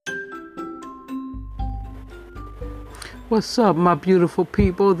What's up, my beautiful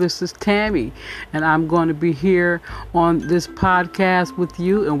people? This is Tammy, and I'm going to be here on this podcast with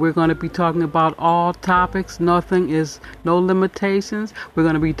you, and we're going to be talking about all topics. No limitations. We're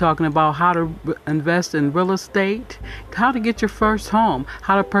going to be talking about how to invest in real estate, how to get your first home,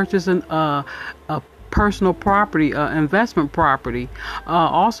 how to purchase a personal property, investment property.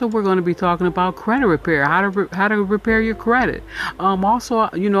 Also, we're going to be talking about credit repair, how to repair your credit. Also,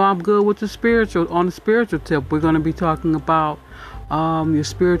 I'm good with the spiritual tip. We're going to be talking about your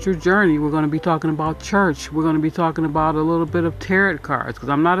spiritual journey. We're going to be talking about church. We're going to be talking about a little bit of tarot cards because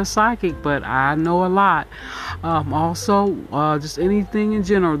I'm not a psychic, but I know a lot. Also, just anything in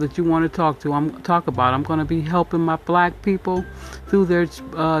general that you want to talk about. I'm going to be helping my black people through their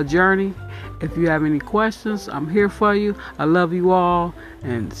journey. If you have any questions, I'm here for you. I love you all,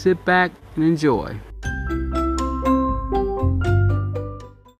 and sit back and enjoy.